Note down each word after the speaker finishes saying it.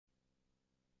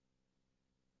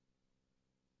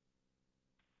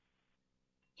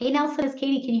Hey Nelson, it's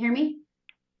Katie. Can you hear me?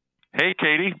 Hey,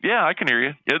 Katie. Yeah, I can hear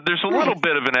you. Yeah, there's a little Nice.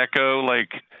 bit of an echo,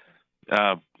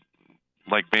 uh,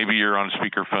 like maybe you're on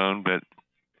speakerphone, but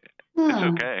it's Hmm.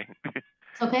 okay.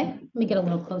 It's okay. Let me get a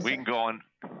little We can closer. go on.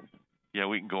 Yeah,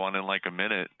 we can go on in like a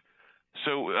minute.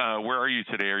 So, where are you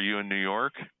today? Are you in New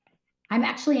York? I'm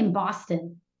actually in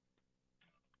Boston.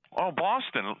 Oh,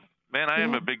 Boston. Man, I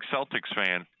am Yeah. a big Celtics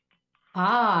fan.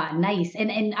 Ah, nice.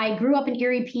 And I grew up in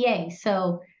Erie, PA.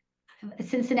 So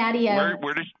Cincinnati,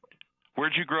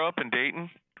 Where'd you grow up in Dayton?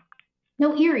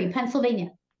 no, Erie,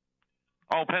 Pennsylvania.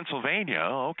 Oh, Pennsylvania.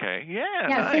 Oh, okay. Yeah,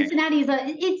 Yeah, nice. Cincinnati's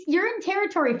it's you're in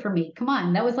territory for me. Come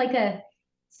on. That was like a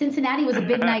Cincinnati was a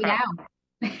big night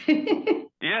out.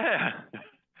 Yeah.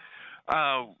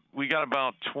 We got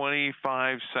about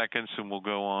 25 seconds and we'll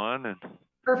go on.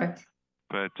 Perfect.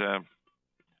 But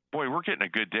boy, we're getting a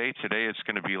good day today. It's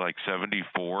going to be like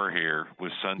 74 here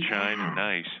with sunshine and Yeah.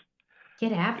 nice.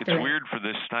 Get It's after it. weird for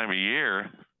this time of year,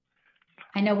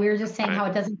 I know we were just saying but how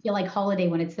it doesn't feel like holiday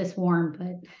when it's this warm,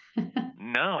 but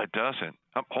no, it doesn't.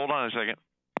 Hold on a second.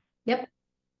 yep.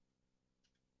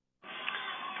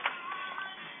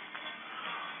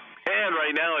 And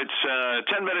right now it's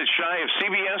 10 minutes shy of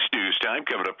CBS News time,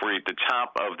 coming up for you at the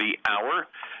top of the hour.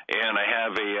 And I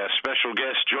have a special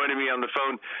guest joining me on the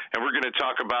phone, and we're going to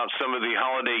talk about some of the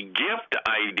holiday gift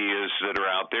ideas that are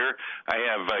out there. I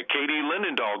have Katie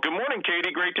Linendoll. Good morning,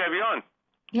 Katie. Great to have you on.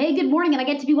 Hey, good morning. And I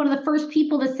get to be one of the first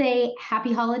people to say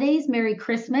happy holidays, Merry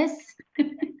Christmas.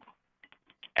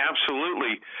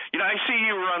 Absolutely. You know, I see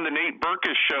you were on the Nate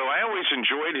Berkus show. I always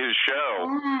enjoyed his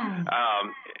show. Yeah.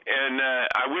 And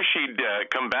I wish he'd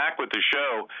come back with the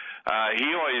show. He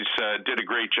always did a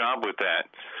great job with that.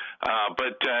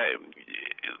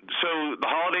 So the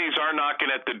holidays are knocking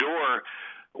at the door.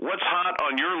 What's hot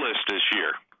on your list this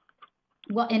year?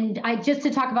 Well, and I just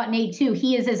to talk about Nate too,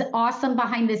 he is as awesome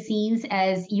behind the scenes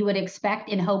as you would expect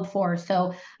and hope for.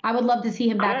 So I would love to see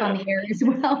him back on Cool. the air as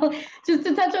well. Just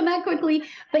to touch on that quickly.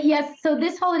 But yes, so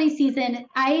this holiday season,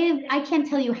 I can't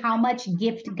tell you how much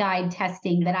gift guide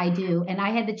testing that I do. And I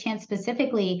had the chance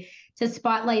specifically to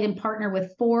spotlight and partner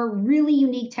with four really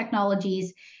unique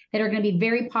technologies that are going to be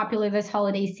very popular this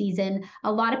holiday season.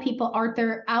 A lot of people are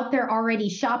out there already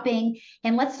shopping.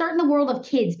 And let's start in the world of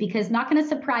kids because not going to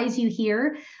surprise you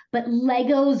here, but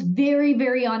Legos very,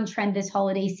 very on trend this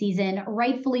holiday season,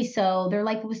 rightfully so. They're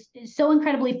like so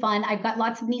incredibly fun. I've got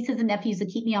lots of nieces and nephews that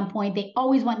keep me on point. They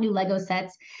always want new Lego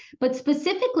sets, but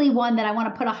specifically one that I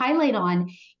want to put a highlight on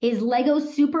is Lego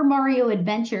Super Mario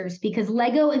Adventures because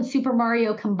Lego and Super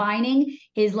Mario combining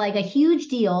is like a huge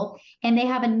deal. And they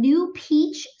have a new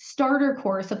Peach starter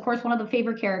course, of course, one of the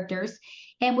favorite characters.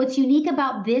 And what's unique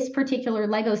about this particular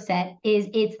Lego set is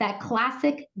it's that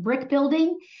classic brick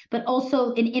building, but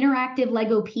also an interactive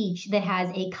Lego Peach that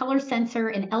has a color sensor,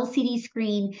 an LCD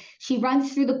screen. She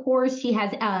runs through the course. She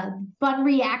has fun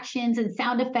reactions and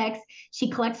sound effects. She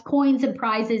collects coins and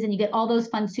prizes, and you get all those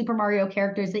fun Super Mario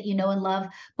characters that you know and love,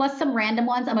 plus some random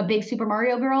ones. I'm a big Super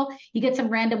Mario girl. You get some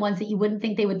random ones that you wouldn't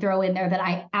think they would throw in there that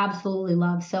I absolutely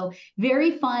love. So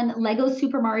very fun Lego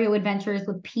Super Mario Adventures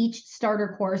with Peach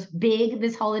starter course, big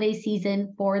this holiday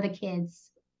season for the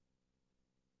kids.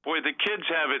 Boy, the kids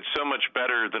have it so much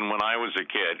better than when I was a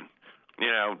kid. You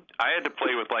know, I had to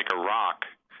play with like a rock.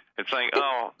 It's like,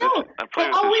 No, I I play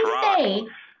with this always rock. say,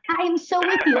 I am so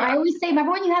with you. I always say,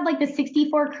 remember when you had like the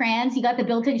 64 crayons, you got the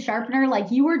built-in sharpener, like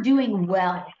you were doing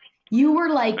well. You were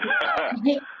like,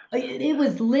 it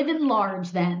was living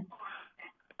large then.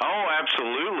 Oh,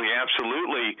 absolutely,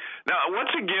 absolutely. Now,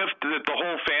 what's a gift that the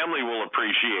whole family will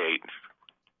appreciate?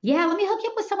 Yeah, let me hook you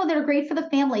up with someone that are great for the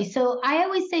family. So I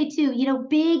always say too,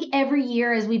 big every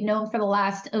year, as we've known for the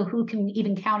last, oh, who can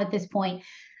even count at this point?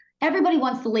 Everybody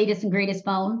wants the latest and greatest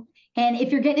phone. And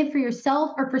if you're getting it for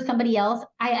yourself or for somebody else,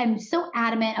 I'm so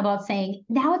adamant about saying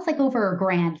now it's like over a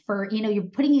grand for, you're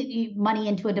putting money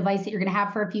into a device that you're going to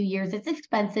have for a few years. It's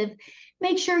expensive.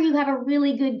 Make sure you have a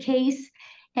really good case.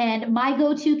 And my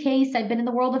go-to case, I've been in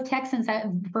the world of tech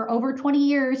for over 20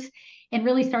 years and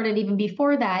really started even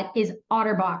before that, is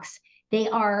OtterBox. They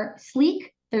are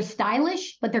sleek, they're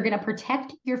stylish, but they're going to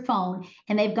protect your phone.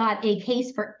 And they've got a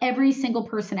case for every single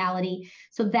personality.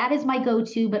 So that is my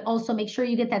go-to, but also make sure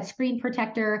you get that screen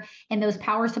protector and those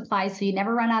power supplies so you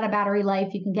never run out of battery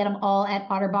life. You can get them all at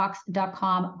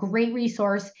otterbox.com. Great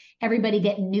resource. Everybody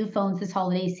getting new phones this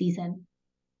holiday season.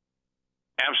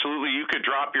 Absolutely. You could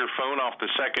drop your phone off the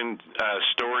second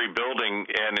story building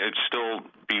and it'd still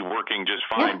be working just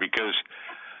fine because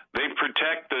they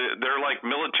they're like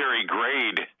military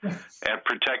grade at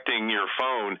protecting your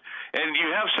phone. And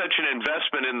you have such an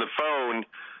investment in the phone,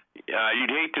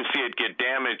 you'd hate to see it get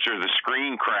damaged or the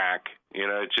screen crack.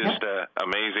 It's just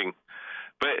amazing.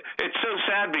 But it's so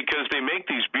sad because they make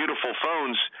these beautiful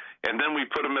phones and then we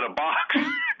put them in a box.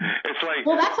 It's like,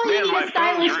 well, that's why you need a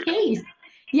stylish case.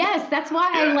 Yes, that's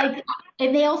why I like,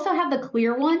 and they also have the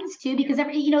clear ones too, because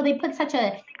they put such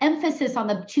a emphasis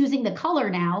on choosing the color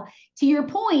now. To your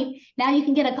point, now you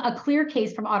can get a clear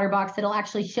case from OtterBox that'll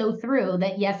actually show through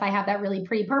that, yes, I have that really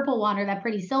pretty purple one or that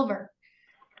pretty silver.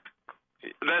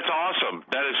 That's awesome.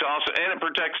 That is awesome. And it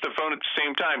protects the phone at the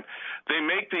same time. They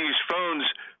make these phones,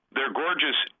 they're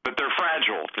gorgeous, but they're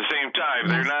fragile at the same time.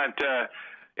 Yes. They're not,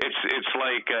 it's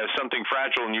like something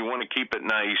fragile and you want to keep it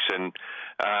nice. And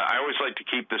I always like to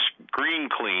keep the screen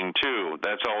clean too.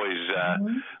 That's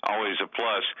always a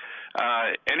plus.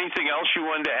 Anything else you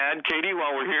wanted to add, Katie,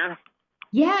 while we're here?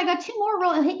 Yeah, I got two more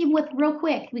I'll hit you with real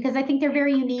quick because I think they're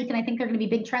very unique and I think they're going to be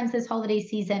big trends this holiday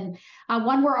season.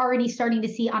 One we're already starting to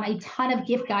see on a ton of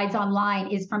gift guides online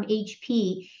is from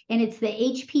HP, and it's the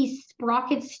HP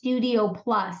Sprocket Studio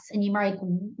Plus. And you're like,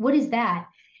 what is that?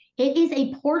 It is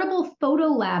a portable photo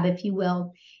lab, if you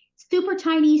will. Super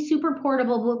tiny, super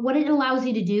portable. But what it allows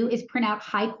you to do is print out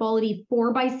high quality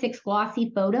 4x6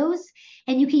 glossy photos.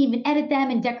 And you can even edit them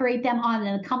and decorate them on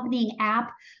an accompanying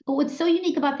app. But what's so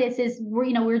unique about this is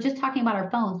we're just talking about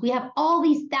our phones. We have all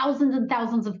these thousands and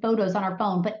thousands of photos on our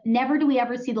phone, but never do we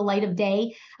ever see the light of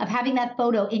day of having that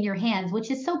photo in your hands, which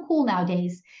is so cool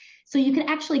nowadays. So you can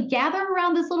actually gather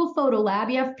around this little photo lab.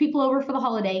 You have people over for the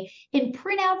holiday and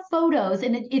print out photos.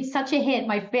 And it's such a hit.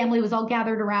 My family was all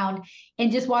gathered around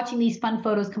and just watching these fun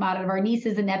photos come out of our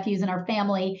nieces and nephews and our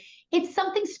family. It's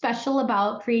something special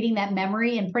about creating that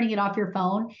memory and printing it off your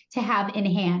phone to have in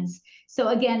hands. So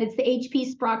again, it's the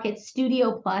HP Sprocket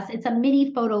Studio Plus. It's a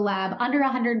mini photo lab under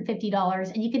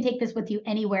 $150. And you can take this with you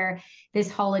anywhere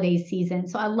this holiday season.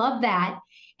 So I love that.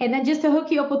 And then just to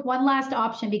hook you up with one last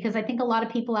option, because I think a lot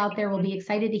of people out there will be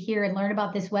excited to hear and learn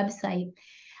about this website.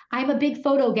 I'm a big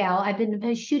photo gal. I've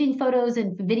been shooting photos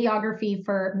and videography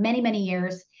for many, many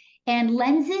years. And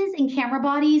lenses and camera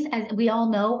bodies, as we all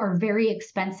know, are very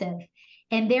expensive.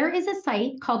 And there is a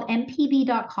site called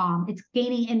mpb.com. It's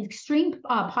gaining an extreme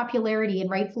popularity, and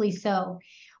rightfully so.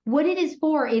 What it is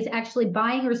for is actually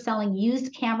buying or selling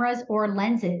used cameras or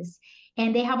lenses.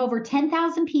 And they have over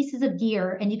 10,000 pieces of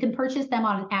gear, and you can purchase them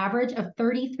on an average of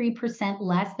 33%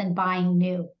 less than buying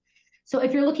new. So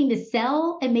if you're looking to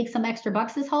sell and make some extra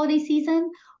bucks this holiday season,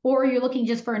 or you're looking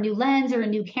just for a new lens or a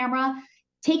new camera,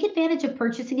 take advantage of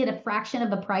purchasing it a fraction of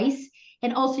the price.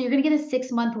 And also you're going to get a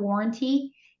 6-month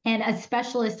warranty, and a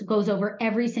specialist goes over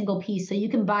every single piece. So you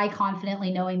can buy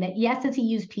confidently knowing that, yes, it's a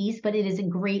used piece, but it is in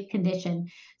great condition.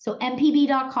 So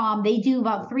mpb.com, they do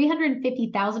about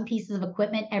 350,000 pieces of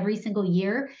equipment every single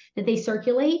year that they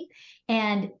circulate,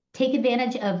 and take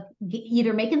advantage of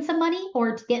either making some money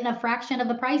or getting a fraction of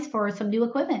the price for some new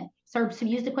equipment, or some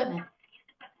used equipment.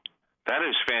 That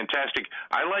is fantastic.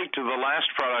 I liked the last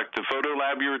product, the photo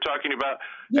lab you were talking about.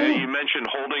 Yeah. You mentioned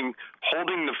holding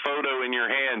the photo in your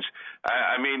hands.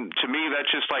 I mean, to me, that's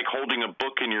just like holding a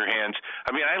book in your hands.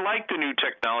 I mean, I like the new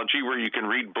technology where you can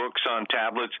read books on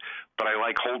tablets, but I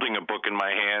like holding a book in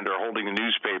my hand or holding a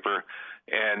newspaper.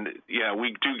 And, yeah,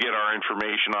 we do get our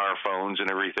information on our phones and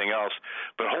everything else.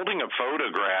 But holding a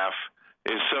photograph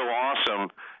is so awesome.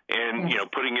 And, yes,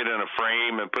 putting it in a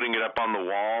frame and putting it up on the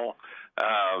wall,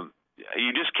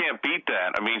 you just can't beat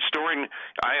that. I mean, storing,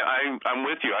 I'm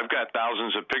with you. I've got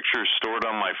thousands of pictures stored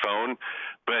on my phone,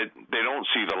 but they don't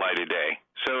see the light of day.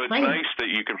 So it's nice that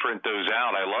you can print those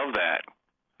out. I love that.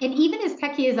 And even as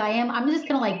techie as I am, I'm just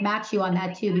going to match you on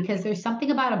that too, because there's something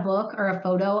about a book or a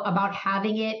photo about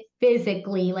having it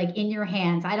physically, in your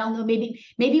hands. I don't know,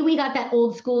 maybe we got that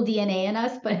old school DNA in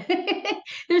us, but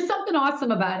there's something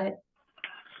awesome about it.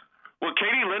 Well,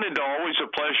 Katie Linendoll, always a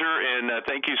pleasure, and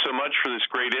thank you so much for this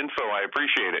great info. I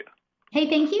appreciate it. Hey,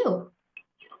 thank you.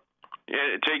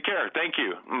 Yeah, take care. Thank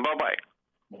you. Bye-bye.